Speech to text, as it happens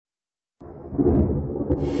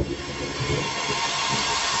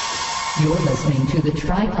You're listening to the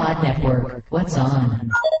Tripod Network. What's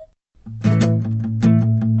on?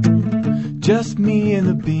 Just me and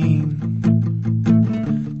the bean.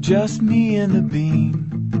 Just me and the bean.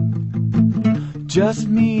 Just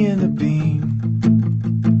me and the bean.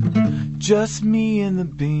 Just me and the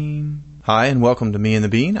bean. Hi, and welcome to Me and the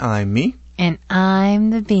Bean. I'm Me. And I'm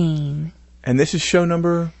the Bean. And this is show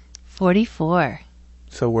number 44.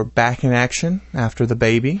 So we're back in action after the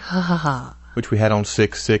baby. Ha ha ha. Which we had on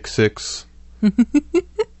 666.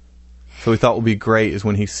 So we thought would be great is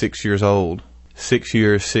when he's 6 years old. 6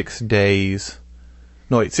 years, 6 days.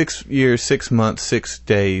 No, wait, 6 years, 6 months, 6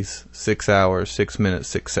 days, 6 hours, 6 minutes,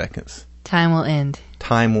 6 seconds. Time will end.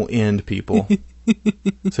 Time will end, people.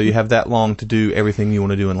 So you have that long to do everything you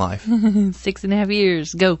want to do in life. 6.5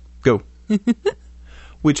 years. Go. Go.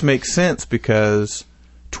 Which makes sense because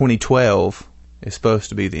 2012 is supposed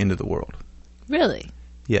to be the end of the world. Really?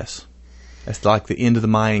 Yes. That's like the end of the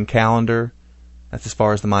Mayan calendar. That's as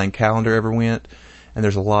far as the Mayan calendar ever went. And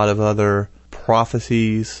there's a lot of other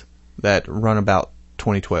prophecies that run about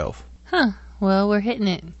 2012. Huh. Well, we're hitting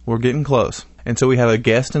it. We're getting close. And so we have a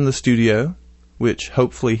guest in the studio, which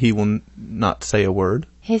hopefully he will not say a word.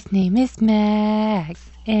 His name is Max,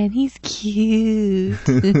 and he's cute.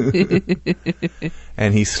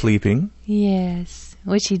 And he's sleeping. Yes,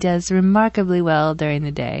 which he does remarkably well during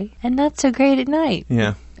the day, and not so great at night.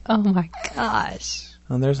 Yeah. Oh my gosh.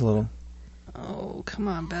 Oh, there's a little. Oh, come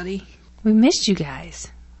on, buddy. We missed you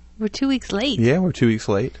guys. We're 2 weeks late. Yeah, we're 2 weeks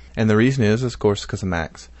late. And the reason is, of course, because of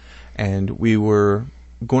Max. And we were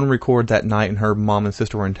going to record that night, and her mom and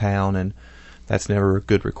sister were in town, and that's never a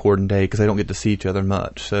good recording day because they don't get to see each other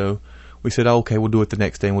much. So we said, oh, okay, we'll do it the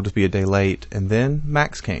next day, and we'll just be a day late. And then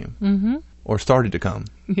Max came. Mm-hmm. Or started to come.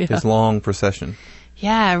 Yeah. His long procession.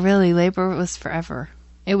 Yeah, really, labor was forever.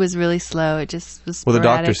 It was really slow. It just was sporadic.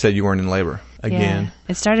 Well, the doctor said you weren't in labor again. Yeah.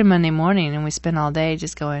 It started Monday morning, and we spent all day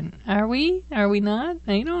just going, are we? Are we not?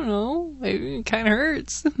 I don't know. It kind of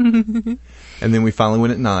hurts. And then we finally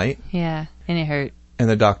went at night. Yeah, and it hurt. And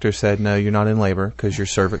the doctor said, no, you're not in labor because your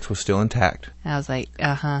cervix was still intact. I was like,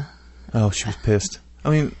 uh-huh. Oh, she was pissed.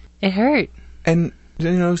 I mean... It hurt. And,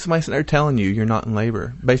 you know, somebody sitting there telling you you're not in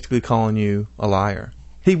labor, basically calling you a liar.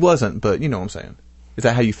 He wasn't, but you know what I'm saying. Is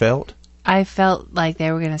that how you felt? I felt like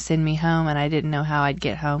they were going to send me home, and I didn't know how I'd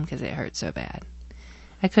get home because it hurt so bad.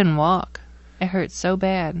 I couldn't walk. It hurt so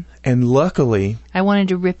bad. And luckily... I wanted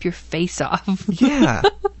to rip your face off. Yeah.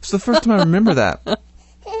 It's the first time I remember that.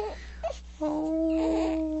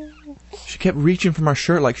 Oh. She kept reaching for my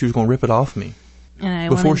shirt like she was going to rip it off me.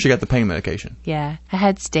 And before she got the pain medication. Yeah. I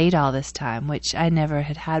had stayed all this time, which I never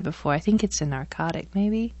had before. I think it's a narcotic,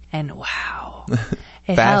 maybe. And wow.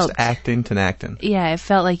 It Fast helped. acting to acting. Yeah, it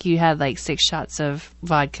felt like you had like 6 shots of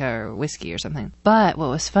vodka or whiskey or something. But what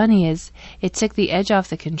was funny is it took the edge off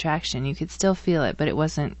the contraction. You could still feel it, but it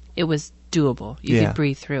was doable. You could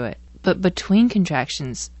breathe through it. But between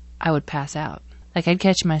contractions, I would pass out. Like I'd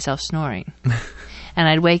catch myself snoring. And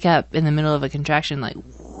I'd wake up in the middle of a contraction like,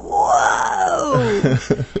 whoa!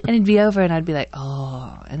 And it'd be over and I'd be like,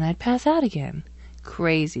 oh, and I'd pass out again.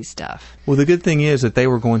 Crazy stuff. Well, the good thing is that they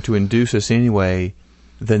were going to induce us anyway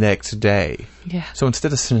the next day. Yeah. So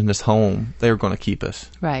instead of sending us home, they were going to keep us.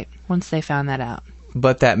 Right. Once they found that out.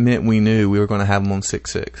 But that meant we knew we were going to have them on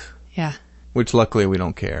 6/6. Yeah. Which luckily we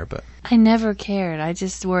don't care, but... I never cared. I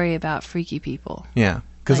just worry about freaky people. Yeah.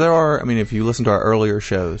 Because there are, I mean, if you listen to our earlier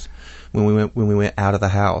shows, when we went out of the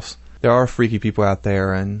house, there are freaky people out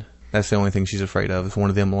there, and that's the only thing she's afraid of, is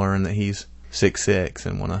one of them learn that he's 6'6"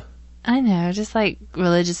 and want to... I know, just like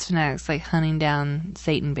religious fanatics, like hunting down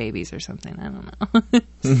Satan babies or something. I don't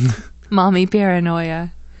know. Mommy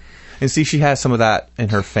paranoia. And see, she has some of that in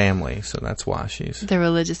her family, so that's why she's... The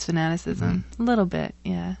religious fanaticism. A little bit,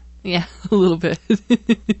 yeah. Yeah, a little bit.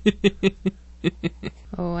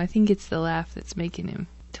 Oh, I think it's the laugh that's making him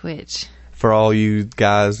twitch. For all you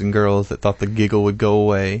guys and girls that thought the giggle would go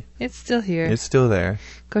away. It's still here. It's still there.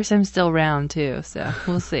 Of course, I'm still round, too, so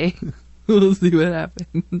we'll see. We'll see what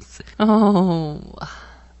happens. Oh.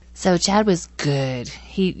 So Chad was good.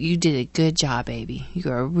 You did a good job, baby.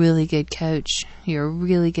 You're a really good coach. You're a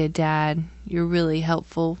really good dad. You're really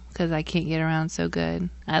helpful because I can't get around so good.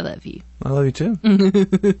 I love you. I love you too.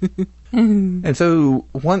 And so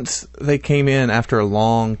once they came in after a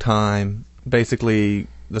long time, basically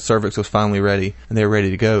the cervix was finally ready and they were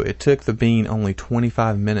ready to go. It took the Bean only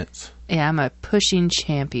 25 minutes. Yeah, I'm a pushing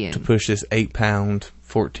champion. To push this 8-pound,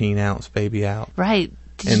 14-ounce baby out. Right.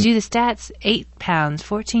 Did you do the stats? 8 pounds,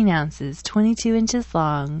 14 ounces, 22 inches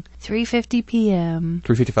long, 3:50 p.m.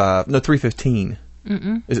 3:55. No, 3:15.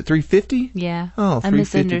 Is it 3:50? Yeah. Oh, 3:50 I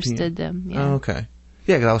misunderstood them. Yeah. Oh, okay.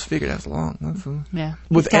 Yeah, because I was figuring that was long. Yeah.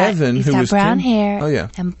 With Evan, he's who got was brown 10 hair. Oh, yeah.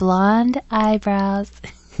 And blonde eyebrows.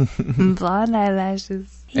 And blonde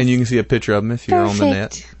eyelashes. And you can see a picture of him if you're on the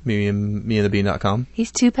net. Perfect. meandthebean.com.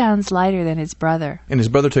 He's 2 pounds lighter than his brother. And his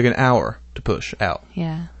brother took an hour to push out.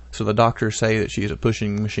 Yeah. So the doctors say that she's a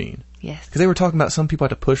pushing machine. Yes. Because they were talking about some people had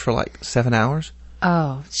to push for like 7 hours.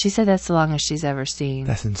 Oh, she said that's the longest she's ever seen.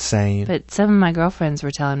 That's insane. But some of my girlfriends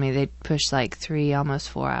were telling me they'd push like 3, almost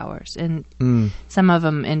 4 hours. And some of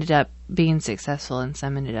them ended up being successful and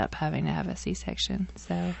some ended up having to have a C-section.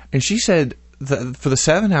 So. And she said that for the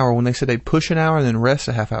 7 hour, when they said they'd push an hour and then rest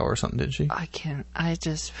a half hour or something, didn't she? I can't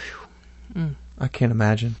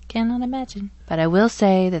imagine. Cannot imagine. But I will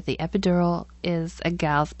say that the epidural is a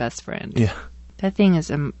gal's best friend. Yeah. That thing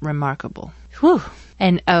is remarkable. Whew.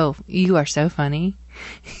 And, oh, you are so funny.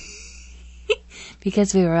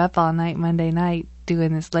 Because we were up all night Monday night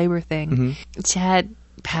doing this labor thing. Chad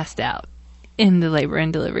passed out in the labor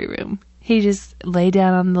and delivery room. He just lay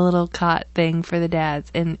down on the little cot thing for the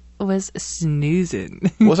dads and was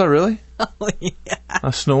snoozing. Was I really? Oh, yeah. I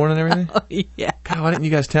was snoring and everything? Oh, yeah. God, why didn't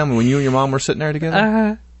you guys tell me when you and your mom were sitting there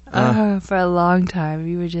together? For a long time.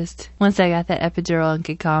 We were just, once I got that epidural and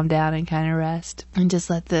could calm down and kind of rest and just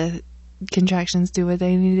let the contractions do what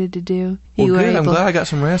they needed to do. Well, good. I'm glad I got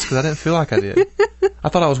some rest because I didn't feel like I did. I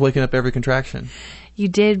thought I was waking up every contraction. You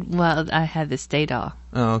did. Well, I had the Stay-Doll.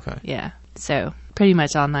 Oh, okay. Yeah. So pretty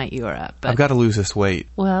much all night you were up. But I've got to lose this weight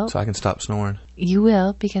well, so I can stop snoring. You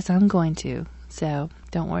will, because I'm going to. So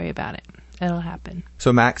don't worry about it. It'll happen.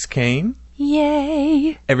 So Max came.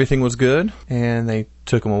 Yay! Everything was good, and they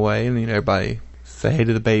took him away, and everybody said hey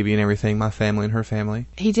to the baby and everything, my family and her family.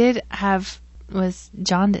 He was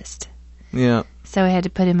jaundiced. Yeah. So we had to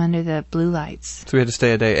put him under the blue lights. So we had to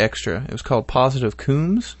stay a day extra. It was called positive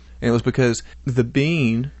Coombs, and it was because the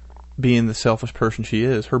being the selfish person she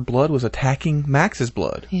is, her blood was attacking Max's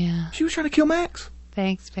blood. Yeah. She was trying to kill Max.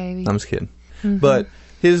 Thanks, baby. I'm just kidding. But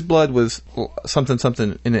his blood was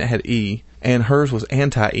something, and it had E, and hers was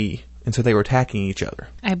anti-E. And so they were attacking each other.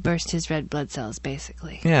 I burst his red blood cells,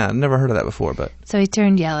 basically. Yeah, I've never heard of that before, but... So he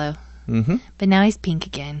turned yellow. But now he's pink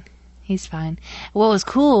again. He's fine. What was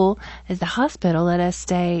cool is the hospital let us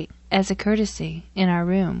stay as a courtesy in our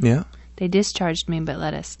room. Yeah. They discharged me but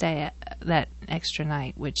let us stay that extra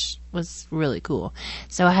night, which was really cool.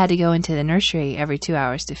 So I had to go into the nursery every 2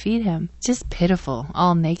 hours to feed him. Just pitiful.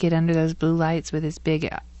 All naked under those blue lights with his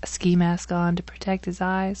big ski mask on to protect his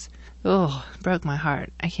eyes. Oh, broke my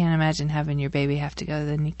heart. I can't imagine having your baby have to go to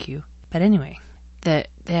the NICU. But anyway, the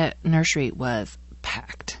nursery was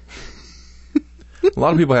packed. A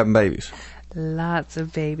lot of people having babies. Lots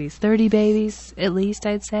of babies. 30 babies, at least,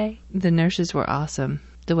 I'd say. The nurses were awesome,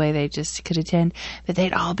 the way they just could attend. But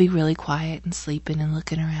they'd all be really quiet and sleeping and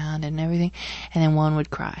looking around and everything. And then one would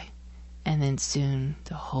cry. And then soon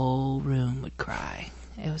the whole room would cry.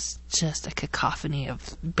 It was just a cacophony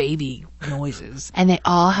of baby noises. And they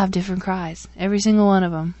all have different cries. Every single one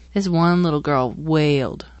of them. This one little girl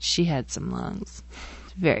wailed. She had some lungs.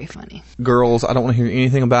 It's very funny. Girls, I don't want to hear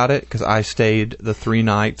anything about it because I stayed the 3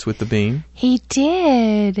 nights with the bean. He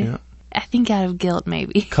did. Yeah. I think out of guilt,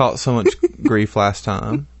 maybe. Caught so much grief last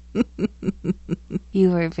time. You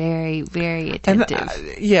were very, very attentive.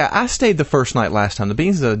 And, I stayed the first night last time. The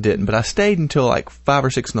beans didn't, but I stayed until like 5 or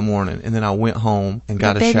 6 in the morning, and then I went home and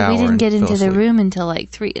got a shower. We didn't get into the asleep. room until like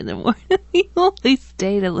 3 in the morning. We only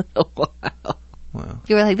stayed a little while. Wow.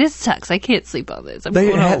 You were like, this sucks. I can't sleep on this. They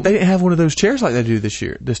didn't have one of those chairs like they do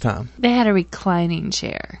this time. They had a reclining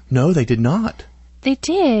chair. No, they did not. They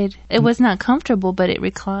did. It was not comfortable, but it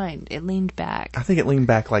reclined. It leaned back. I think it leaned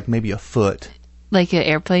back like maybe a foot. Like an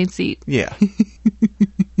airplane seat? Yeah.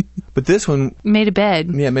 But this one... Made a bed.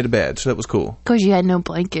 Yeah, it made a bed, so that was cool. Of course, you had no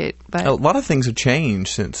blanket. But A lot of things have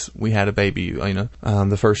changed since we had a baby,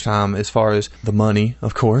 the first time, as far as the money,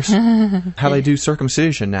 of course. How they do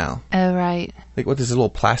circumcision now. Oh, right. Like, what is this little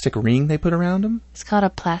plastic ring they put around them? It's called a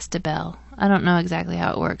plastibell. I don't know exactly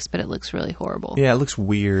how it works, but it looks really horrible. Yeah, it looks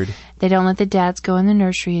weird. They don't let the dads go in the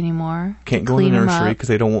nursery anymore. Can't go in the nursery because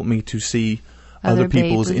they don't want me to see other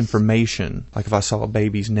people's babies. Information. Like if I saw a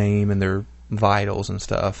baby's name and their vitals and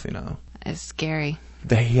stuff, It's scary.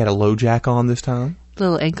 He had a low jack on this time.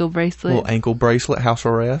 Little ankle bracelet. Little ankle bracelet, house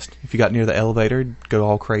arrest. If you got near the elevator, it'd go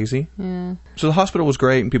all crazy. Yeah. So the hospital was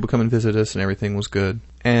great and people come and visit us and everything was good.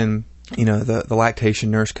 And, the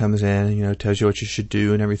lactation nurse comes in and, tells you what you should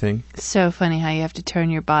do and everything. So funny how you have to turn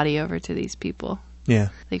your body over to these people. Yeah.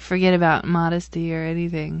 Like, forget about modesty or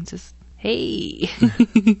anything. Just, hey.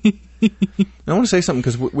 I want to say something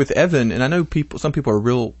because with Evan, and I know some people are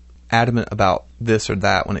real adamant about this or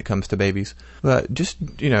that when it comes to babies. But just,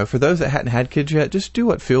 for those that hadn't had kids yet, just do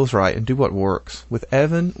what feels right and do what works. With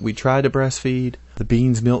Evan, we tried to breastfeed. The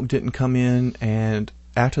Beans milk didn't come in, and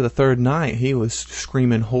after the third night, he was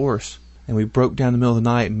screaming hoarse. And we broke down in the middle of the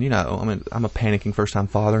night, and, I'm a panicking first-time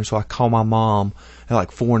father, and so I call my mom at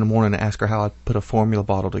like 4 in the morning to ask her how I'd put a formula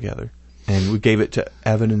bottle together. And we gave it to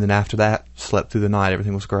Evan, and then after that, slept through the night.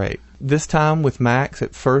 Everything was great. This time with Max,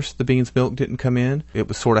 at first, the Beans milk didn't come in. It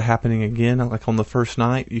was sort of happening again, like on the first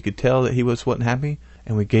night. You could tell that he wasn't happy.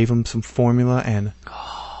 And we gave him some formula, and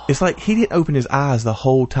it's like he didn't open his eyes the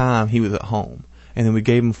whole time he was at home. And then we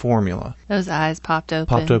gave him formula. Those eyes popped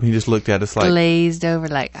open. He just looked at us like... glazed over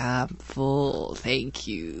like, I'm full, thank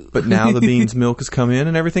you. But now the Beans milk has come in,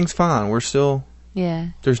 and everything's fine. We're still... Yeah.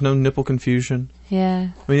 There's no nipple confusion. Yeah.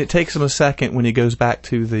 I mean, it takes him a second when he goes back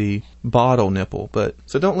to the bottle nipple, but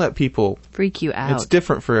so don't let people freak you out. It's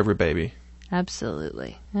different for every baby.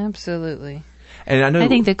 Absolutely. Absolutely. And I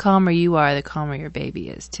think the calmer you are, the calmer your baby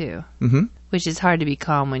is too. Mm-hmm. Which is hard to be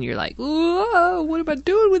calm when you're like, whoa, what am I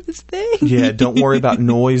doing with this thing? Yeah, don't worry about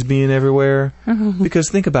noise being everywhere. Because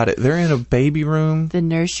think about it. They're in a baby room. The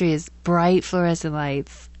nursery is bright fluorescent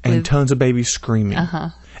lights. And tons of babies screaming. Uh-huh.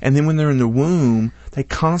 And then when they're in the womb, they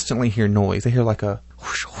constantly hear noise. They hear like a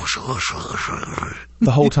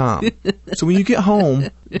the whole time. So when you get home,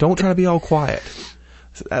 don't try to be all quiet.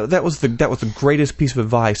 That was the greatest piece of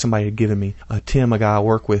advice somebody had given me. Tim, a guy I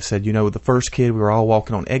work with, said, the first kid, we were all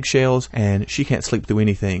walking on eggshells, and she can't sleep through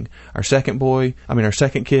anything. Our second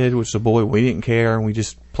kid, which was a boy, we didn't care, and we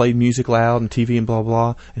just played music loud and TV and blah,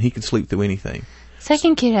 blah, and he could sleep through anything.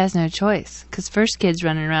 Second kid has no choice, because first kid's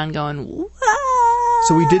running around going, whoa!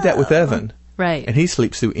 So we did that with Evan. Right. And he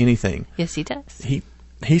sleeps through anything. Yes, he does.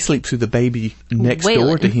 He sleeps through the baby next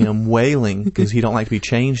door to him, wailing, because he don't like to be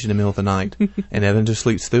changed in the middle of the night. And Evan just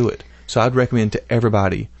sleeps through it. So I'd recommend to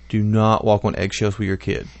everybody, do not walk on eggshells with your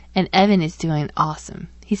kid. And Evan is doing awesome.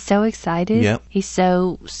 He's so excited. Yep. He's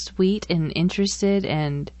so sweet and interested,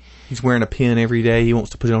 and... he's wearing a pin every day. He wants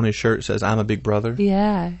to put it on his shirt. It says, I'm a big brother.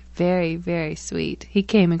 Yeah, very, very sweet. He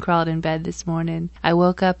came and crawled in bed this morning. I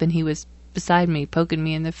woke up and he was beside me, poking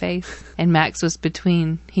me in the face. And Max was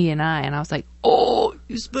between he and I was like, oh,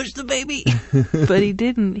 you smushed the baby. But he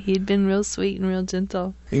didn't. He'd been real sweet and real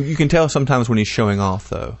gentle. You can tell sometimes when he's showing off,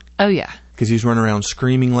 though. Oh, yeah. Because he's running around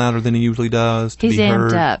screaming louder than he usually does to he's be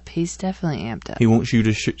heard. He's amped up. He's definitely amped up. He wants you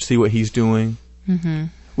to see what he's doing. Mm-hmm.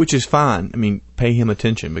 Which is fine. I mean, pay him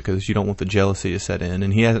attention because you don't want the jealousy to set in.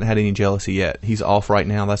 And he hasn't had any jealousy yet. He's off right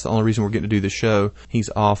now. That's the only reason we're getting to do this show. He's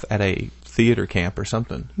off at a theater camp or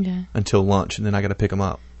something. Yeah. Until lunch, and then I got to pick him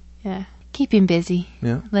up. Yeah. Keep him busy.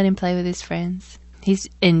 Yeah. Let him play with his friends. He's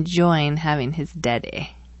enjoying having his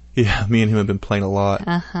daddy. Yeah, me and him have been playing a lot.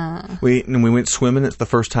 Uh-huh. We went swimming. It's the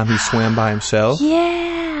first time he swam by himself.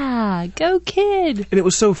 Yeah. Go kid. And it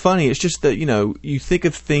was so funny. It's just that, you think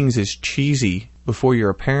of things as cheesy before you're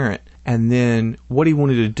a parent. And then what he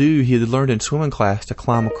wanted to do, he had learned in swimming class to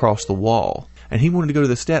climb across the wall. And he wanted to go to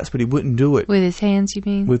the steps, but he wouldn't do it. With his hands, you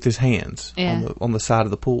mean? With his hands. Yeah. On the side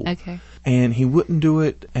of the pool. Okay. And he wouldn't do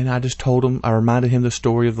it, and I just told him, I reminded him the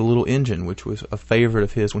story of the little engine, which was a favorite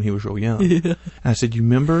of his when he was real young. Yeah. And I said, you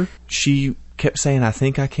remember? She kept saying, I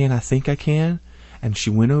think I can, I think I can. And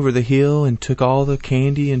she went over the hill and took all the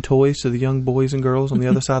candy and toys to the young boys and girls on the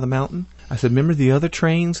other side of the mountain. I said, remember the other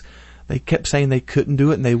trains? They kept saying they couldn't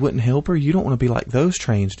do it and they wouldn't help her. You don't want to be like those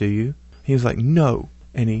trains, do you? He was like, no.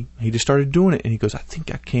 And he just started doing it, and he goes, I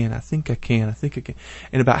think I can, I think I can, I think I can.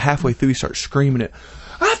 And about halfway through, he starts screaming it,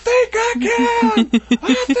 I think I can!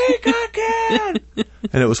 I think I can!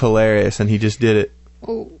 And it was hilarious, and he just did it.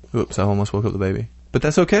 Oops, I almost woke up the baby. But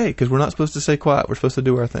that's okay, because we're not supposed to stay quiet. We're supposed to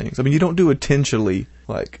do our things. I mean, you don't do intentionally,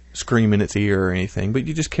 like, scream in its ear or anything, but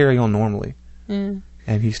you just carry on normally. Yeah.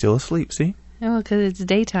 And he's still asleep, see? Oh, because it's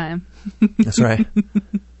daytime. That's right.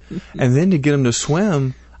 And then to get him to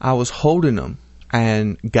swim, I was holding him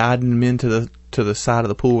and guiding him into the side of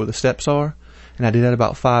the pool where the steps are. And I did that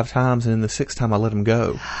about 5 times, and then the 6th time I let him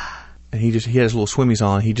go. And he had his little swimmies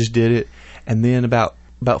on. He just did it. And then about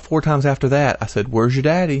 4 times after that, I said, where's your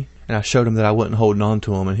daddy? And I showed him that I wasn't holding on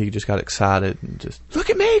to him, and he just got excited and just, look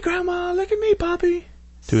at me, Grandma, look at me, Poppy.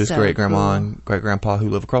 To his great-grandma and great-grandpa who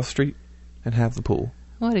live across the street and have the pool.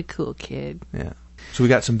 What a cool kid. Yeah. So we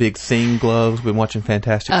got some big thing gloves. We've been watching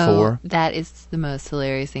Fantastic Four. That is the most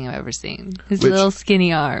hilarious thing I've ever seen. His little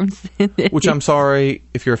skinny arms. Which I'm sorry,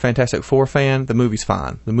 if you're a Fantastic Four fan, the movie's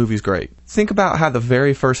fine. The movie's great. Think about how the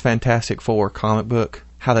very first Fantastic Four comic book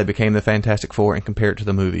how they became the Fantastic Four and compare it to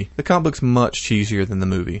the movie. The comic book's much cheesier than the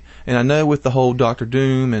movie. And I know with the whole Doctor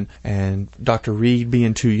Doom and Dr. Reed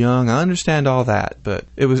being too young, I understand all that, but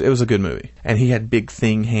it was a good movie. And he had big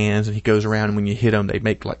thing hands, and he goes around, and when you hit him, they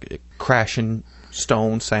make like crashing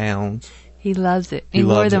stone sounds. He loves it. He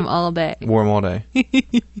wore them all day. Wore them all day.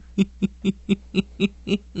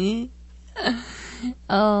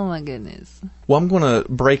 Oh my goodness. Well, I'm going to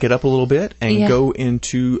break it up a little bit and go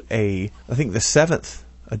into I think the 7th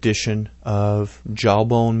edition of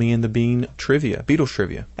Jawbone, Me and the Bean trivia, Beatles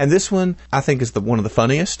trivia. And this one, I think, is one of the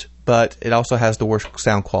funniest, but it also has the worst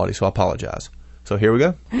sound quality, so I apologize. So here we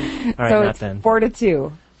go. All right, so not it's then.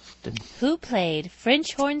 4-2. Who played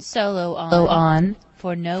French horn solo on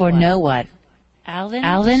For No One?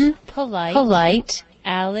 Alan Polite,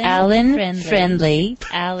 Alan Friendly,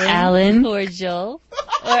 Alan Cordial,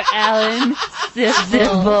 or Alan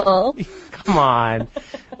Civil? Come on.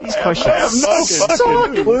 These questions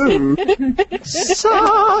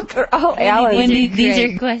Suck. They're all Alan. These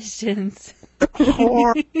are questions.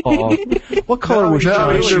 horrible. What color was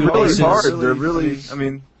John's they're really shoelaces? hard. They're really, I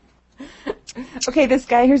mean... Okay,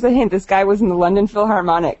 here's a hint. This guy was in the London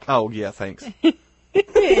Philharmonic. Oh, yeah, thanks. And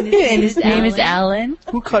his name is Alan.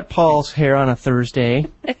 Who cut Paul's hair on a Thursday?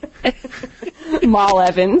 Mal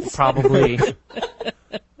Evans. Probably.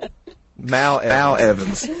 Mal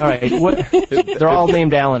Evans. All right. They're all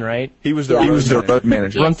named Alan, right? He was the road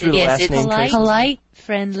manager. Run through the last name, Tracy. Polite,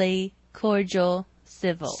 friendly, cordial,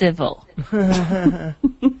 civil.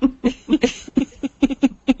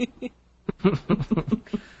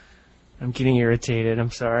 I'm getting irritated.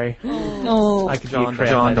 I'm sorry. Oh. I could John be a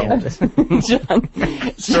crap John.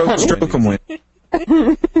 Stroke him win.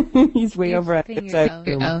 He's way over at No,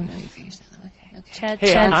 your fingers. Okay.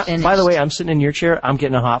 Hey, by the way, I'm sitting in your chair. I'm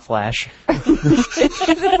getting a hot flash.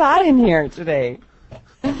 It's hot in here today.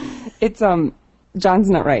 It's, John's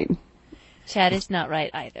not right. Chad is not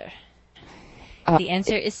right either. The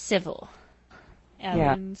answer is civil.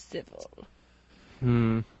 Alan Civil.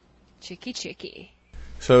 Tricky.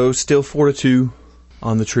 So, still 4-2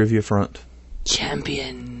 on the trivia front.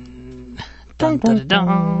 Champion. Dun, dun, dun,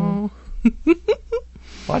 dun. Well,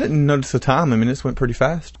 I didn't notice the time. I mean, this went pretty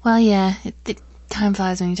fast. Well, yeah, time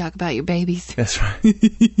flies when you talk about your babies. That's right.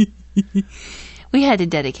 We had to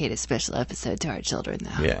dedicate a special episode to our children,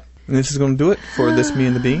 though. Yeah. And this is going to do it for This Me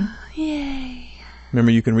and the Bean. Yay.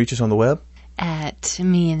 Remember, you can reach us on the web. At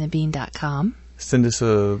meandthebean.com. Send us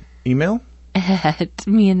a email. At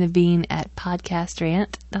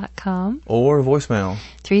meandthebean@podcastrant.com. Or a voicemail.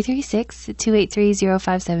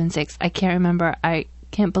 336-283-0576. I can't remember. I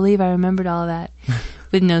can't believe I remembered all of that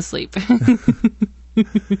with no sleep.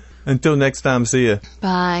 Until next time, see ya.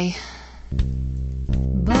 Bye.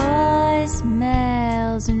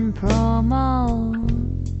 Voicemails and promos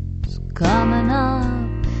coming up.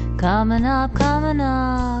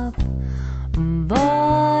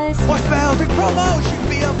 Voicemails and promos should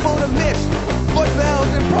be up on a miss.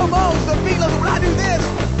 Voicemails and promos, the feelers when I do this.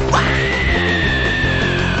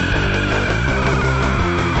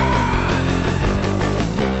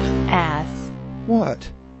 Ass.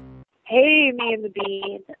 What? Hey, Me and the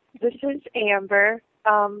Bean. This is Amber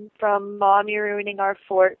from Mom, You're Ruining Our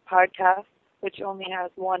Fort podcast, which only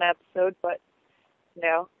has one episode, but,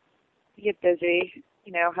 you get busy.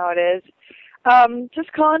 You know how it is.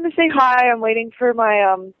 Just calling to say hi. I'm waiting for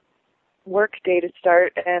my work day to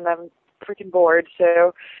start, and I'm freaking bored,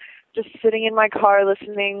 so just sitting in my car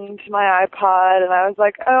listening to my iPod, and I was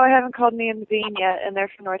like, oh, I haven't called Me and the Bean yet, and they're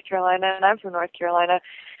from North Carolina, and I'm from North Carolina,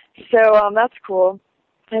 so that's cool.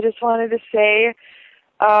 I just wanted to say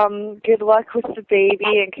good luck with the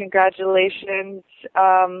baby, and congratulations.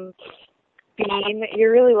 Bean,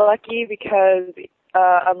 you're really lucky because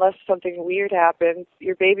unless something weird happens,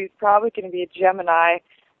 your baby's probably going to be a Gemini.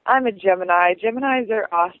 I'm a Gemini. Geminis are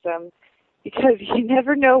awesome because you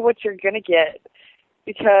never know what you're going to get,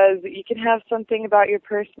 because you can have something about your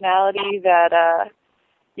personality that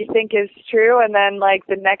you think is true, and then, like,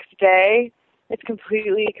 the next day, it's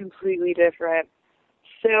completely different.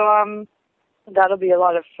 So that'll be a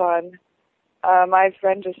lot of fun. My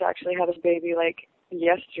friend just actually had a baby, like,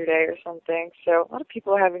 yesterday or something, so a lot of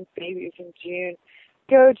people are having babies in June.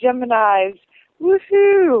 Go Geminis!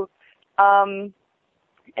 Woohoo!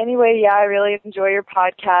 Anyway, yeah, I really enjoy your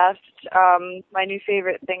podcast. My new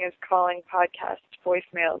favorite thing is calling podcast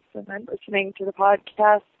voicemails and then listening to the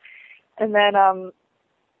podcast. And then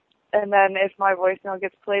if my voicemail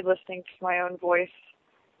gets played, listening to my own voice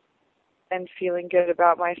and feeling good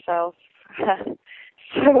about myself.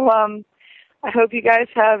 So, I hope you guys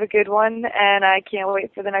have a good one, and I can't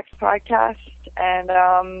wait for the next podcast.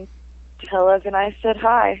 And tell Evan I said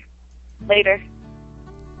hi. Later.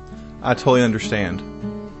 I totally understand.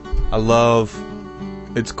 I love.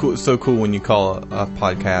 It's cool. It's so cool when you call a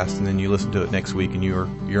podcast and then you listen to it next week and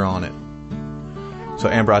you're on it. So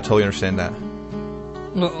Amber, I totally understand that.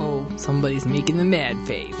 Uh-oh, somebody's making the mad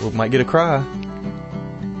face. We might get a cry.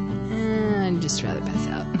 I'd just rather pass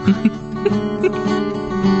out.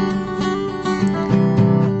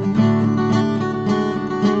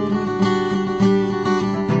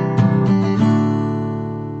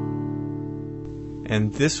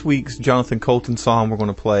 And this week's Jonathan Colton song we're going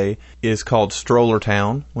to play is called Stroller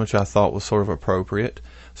Town, which I thought was sort of appropriate.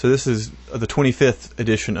 So this is the 25th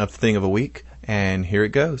edition of Thing of a Week, and here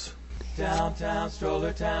it goes. Downtown,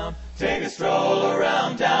 stroller town, take a stroll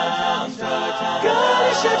around downtown, stroller town.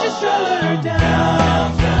 Gotta shut your stroller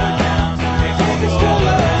down, stroller town, take a stroller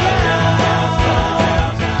around,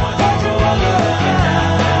 stroller down.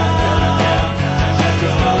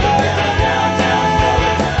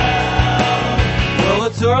 Well,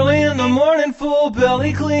 it's early in the morning, full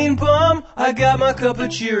belly, clean bum. I got my cup of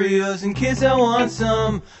Cheerios in case I want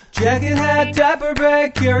some. Jacket, hat, diaper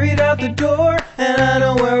bag, carried out the door. And I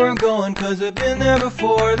know where we're going, cause I've been there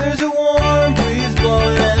before. There's a warm breeze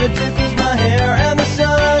blowing and it tickles my hair. And the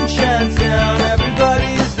sun shines down,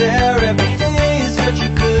 everybody is there. Every day is such a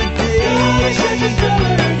good day. Shut your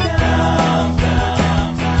stroller down,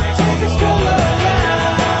 down. Take a stroller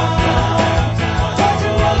around, watch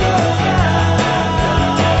your roller down.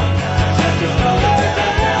 Shut your stroller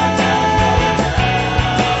down.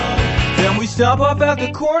 Then we stop up at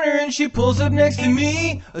the corner and she pulls up next to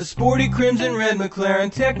me, a sporty crimson red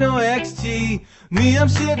McLaren Techno XT. Me, I'm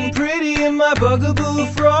sitting pretty in my bugaboo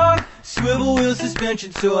frog, swivel wheel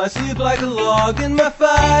suspension so I sleep like a log. And my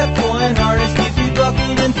 5-point harness keeps me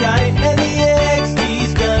buckled and tight, and the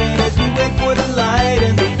XT's gunning as we wait for the light,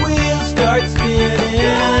 and the wheels start spinning.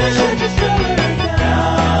 Shut your stroller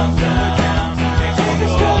down, down. Take a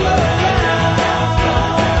stroller around,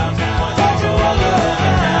 watch your roller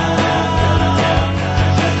down.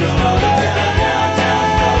 Shut your roller down,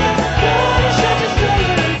 gotta shut your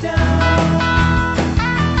stroller down.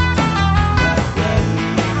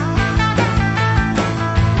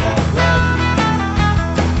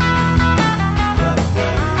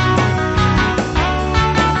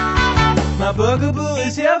 My bugaboo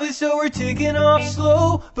is heavy, so we're taking off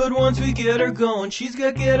slow. But once we get her going, she's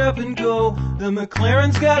got get up and go. The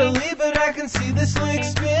McLaren's gotta leave, but I can see the slick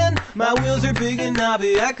spin. My wheels are big and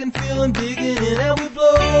knobby, I can feel them digging in. And we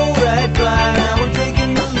blow right by, now we're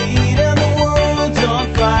taking the lead. And the world's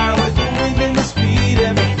on fire with the wind and the speed.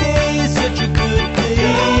 Every day is such a good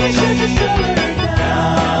day. Shut your stroller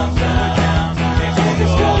down, down. Take a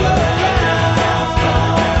stroller around,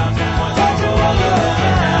 watch your roller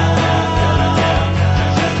down.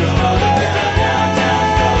 Shut your roller down,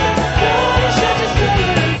 gotta shut your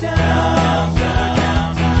stroller down,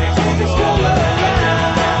 take a stroller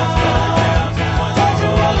around, watch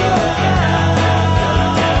your roller down.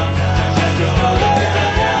 Shut your roller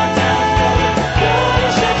down, gotta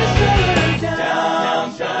shut your stroller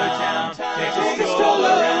down, take a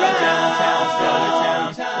stroller around,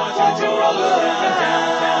 watch your roller down.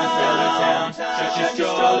 Shut your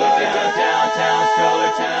stroller down,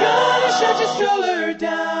 gotta shut your stroller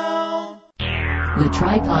down. The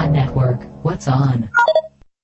Tripod Network. What's on?